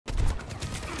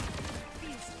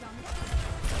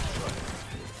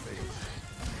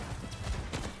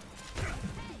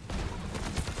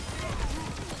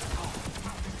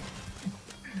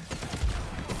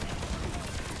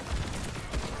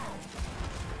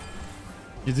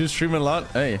You do stream a lot?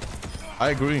 Hey,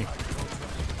 I agree.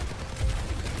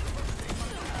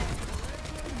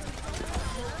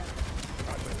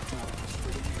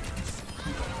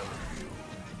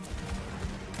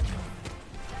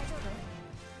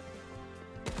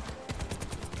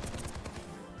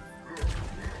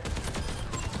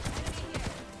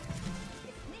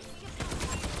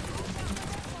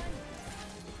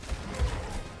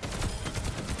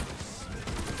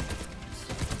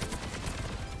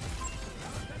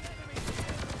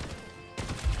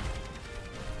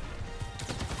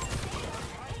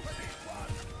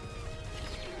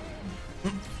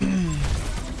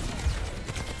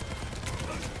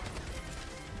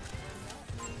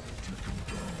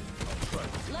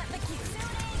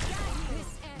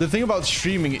 The thing about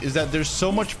streaming is that there's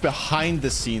so much behind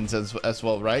the scenes as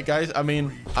well, right, guys? I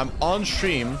mean, I'm on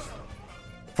stream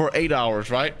for 8 hours,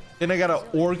 right? Then I gotta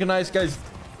organize, guys.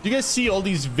 Do you guys see all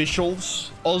these visuals,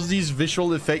 all these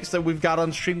visual effects that we've got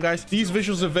on stream, guys? These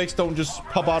visual effects don't just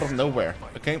pop out of nowhere,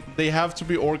 okay? They have to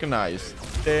be organized.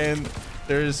 And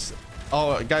there's,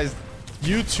 oh, guys,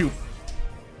 YouTube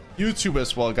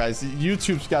as well, guys.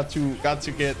 YouTube's got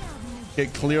to get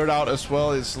cleared out as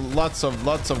well. It's lots of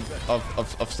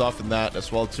stuff in that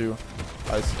as well too.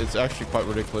 It's actually quite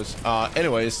ridiculous.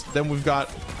 Anyways, then we've got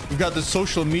the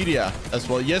social media as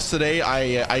well. Yesterday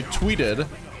I tweeted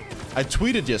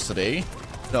yesterday.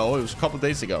 No, it was a couple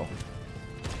days ago.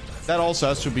 That also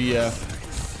has to be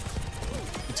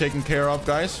taken care of,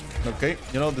 guys. Okay,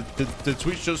 you know, the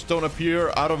tweets just don't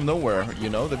appear out of nowhere. You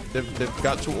know, they've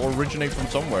got to originate from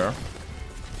somewhere.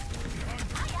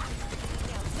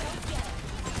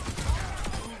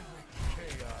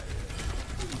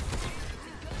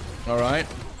 All right,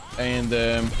 and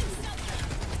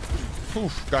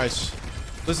oof, guys,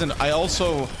 listen. I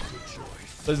also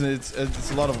listen.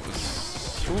 It's a lot of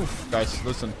oof, guys.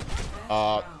 Listen.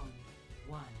 What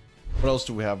else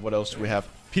do we have? What else do we have?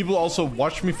 People also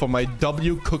watch me for my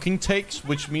W cooking takes,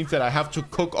 which means that I have to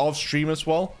cook off stream as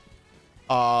well.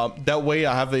 That way,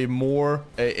 I have a more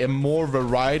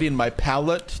variety in my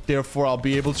palette. Therefore, I'll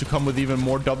be able to come with even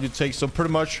more W takes. So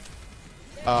pretty much,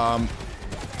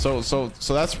 So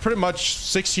that's pretty much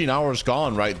 16 hours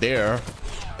gone right there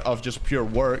of just pure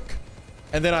work.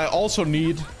 And then I also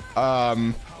need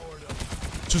to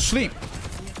sleep,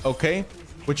 okay,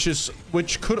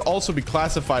 which could also be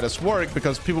classified as work,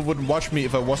 because people wouldn't watch me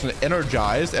if I wasn't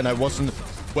energized and I wasn't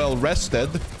well rested.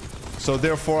 So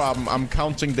therefore I'm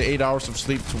counting the 8 hours of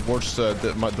sleep towards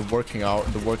the working hour,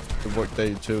 the work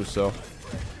day too. So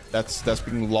that's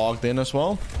being logged in as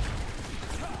well.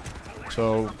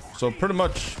 So pretty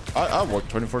much, I work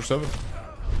 24/7.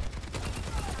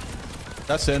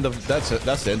 That's the end of that's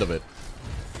the end of it.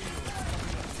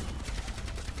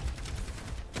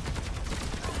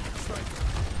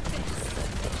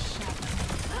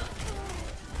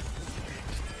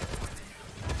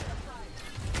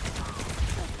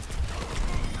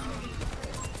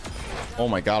 Oh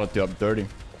my god, dude, I'm dirty.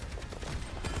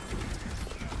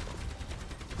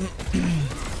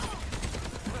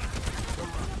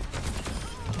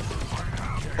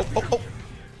 Oh.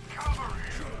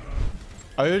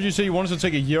 I heard you say you wanted to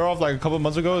take a year off like a couple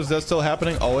months ago. Is that still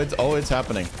happening? Oh, it's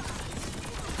happening.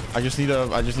 I just need to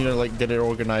like get it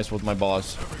organized with my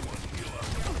boss.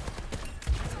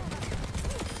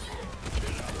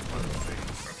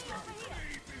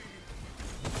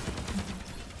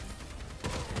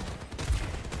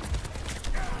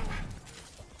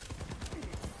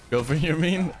 Girlfriend, you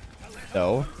mean?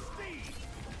 No.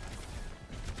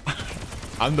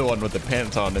 I'm the one with the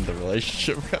pants on in the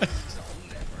relationship, guys.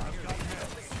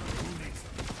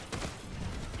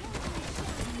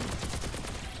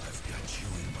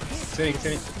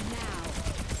 Sitting.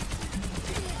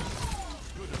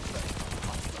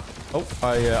 Oh,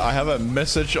 I have a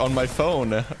message on my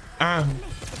phone.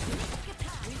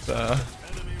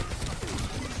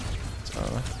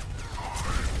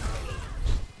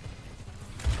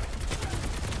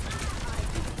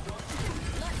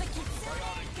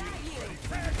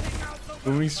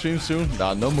 Moving stream soon?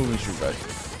 Nah, no moving stream, guys.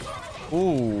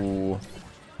 Ooh.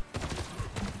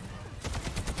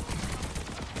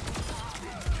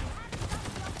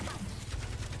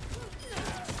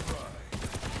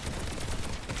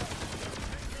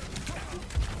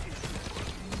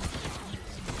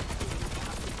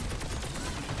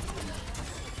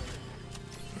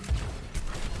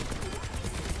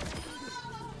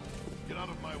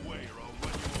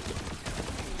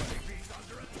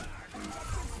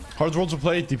 Hard role to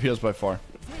play, DPS by far.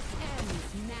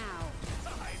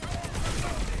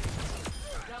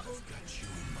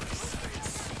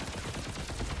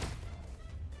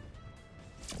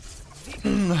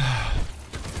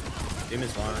 Doom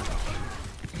is one.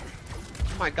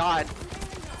 Oh my god.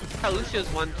 Lucio's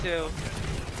one too.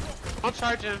 I'll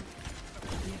charge him.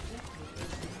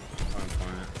 On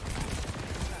point.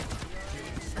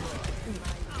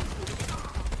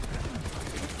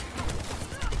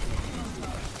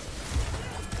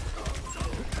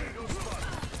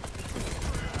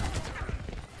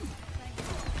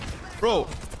 Bro,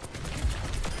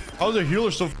 how's the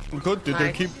healer so good, dude? They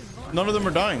Nice. keep, none of them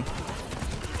are dying.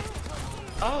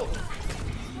 Oh.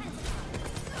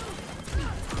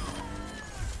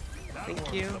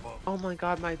 Thank you. Oh my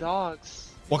god, my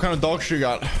dogs. What kind of dogs you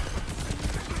got?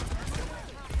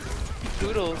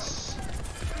 Doodles.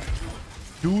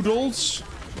 Doodles?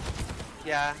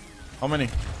 Yeah. How many?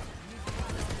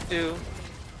 2.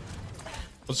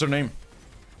 What's their name?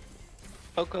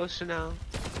 Coco Chanel.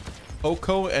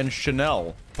 Poco and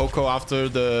Chanel. Poco after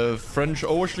the French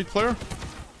Overwatch League player?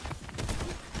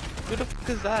 Who the fuck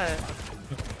is that?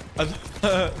 I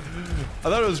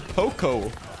thought it was Poco.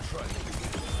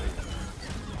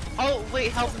 Oh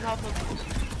wait, help him, help him.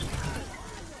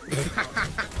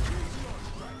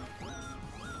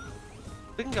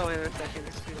 We can go in a second.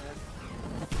 Let's do that.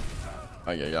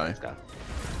 Ay, ay, ay. Let's go.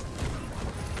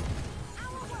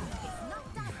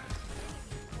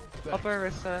 Up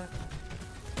Arissa.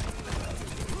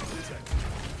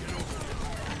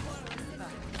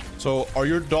 So, are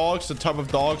your dogs the type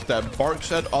of dogs that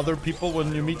barks at other people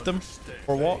when you meet them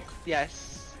or walk?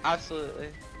 Yes, absolutely.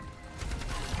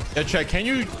 Yeah, Chad, can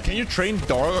you train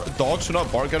dogs to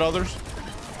not bark at others?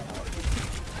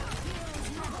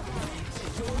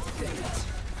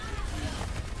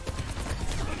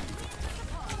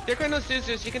 There are no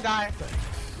scissors, you can die.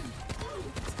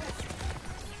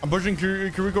 I'm pushing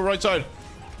Kiriko right side.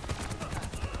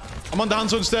 I'm on the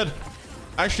Hanzo instead.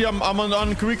 Actually, I'm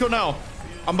on Kiriko now.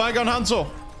 I'm back on Hanzo.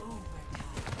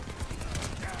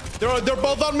 They're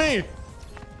both on me.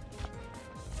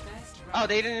 Oh,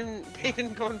 they didn't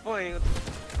go in point.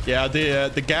 Yeah,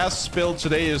 the gas spill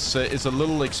today is a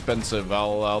little expensive.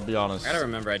 I'll be honest. I gotta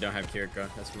remember I don't have Kiriko.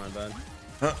 That's my bad.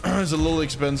 It's a little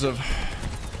expensive.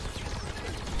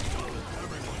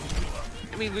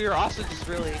 I mean, we were also just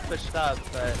really pushed up,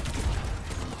 but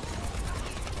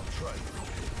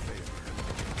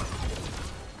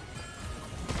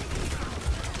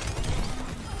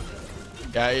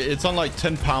Yeah, it's on like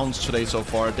 10 pounds today so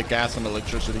far, the gas and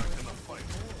electricity.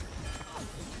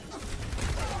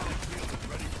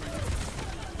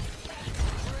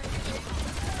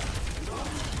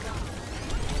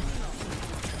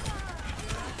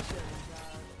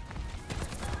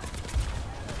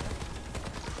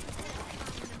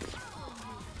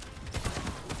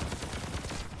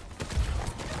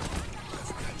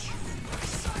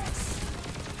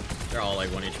 They're all like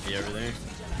 1 HP over there.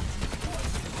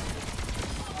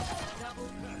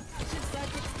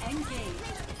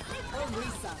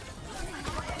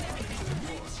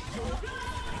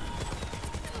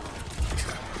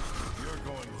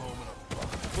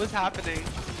 what's happening?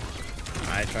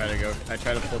 I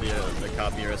try to pull the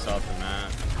copyright off the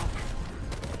map.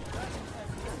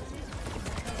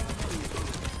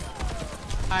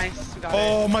 Nice, we got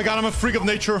Oh it. my god, I'm a freak of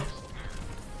nature.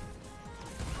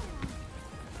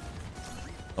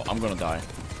 Oh, I'm gonna die.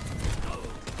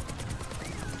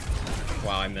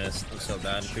 Wow, I missed. I'm so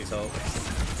bad. Please help.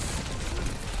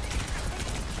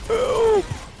 Help!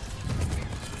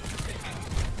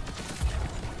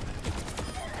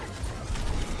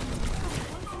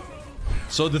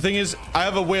 So the thing is, I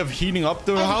have a way of heating up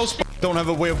the house, but I don't have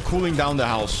a way of cooling down the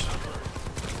house.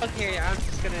 Okay, I'm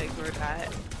just gonna ignore that.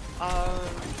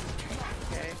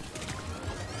 Okay.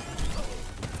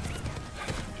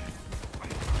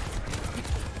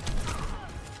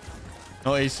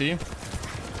 No AC?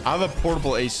 I have a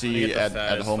portable AC Get the at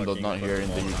fattest home, though fucking not here in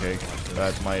the Pokemon. UK.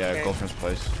 That's my Okay. girlfriend's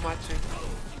place. I'm watching.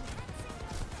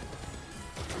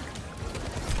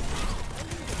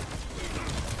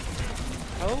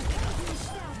 Oh,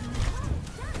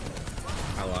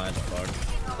 I lied.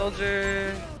 Fuck.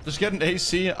 soldier. Just get an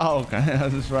AC. Oh, okay,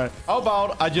 that's right. How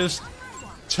about I just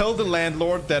tell the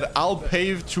landlord that I'll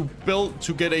pay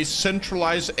to get a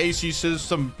centralized AC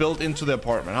system built into the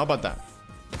apartment. How about that?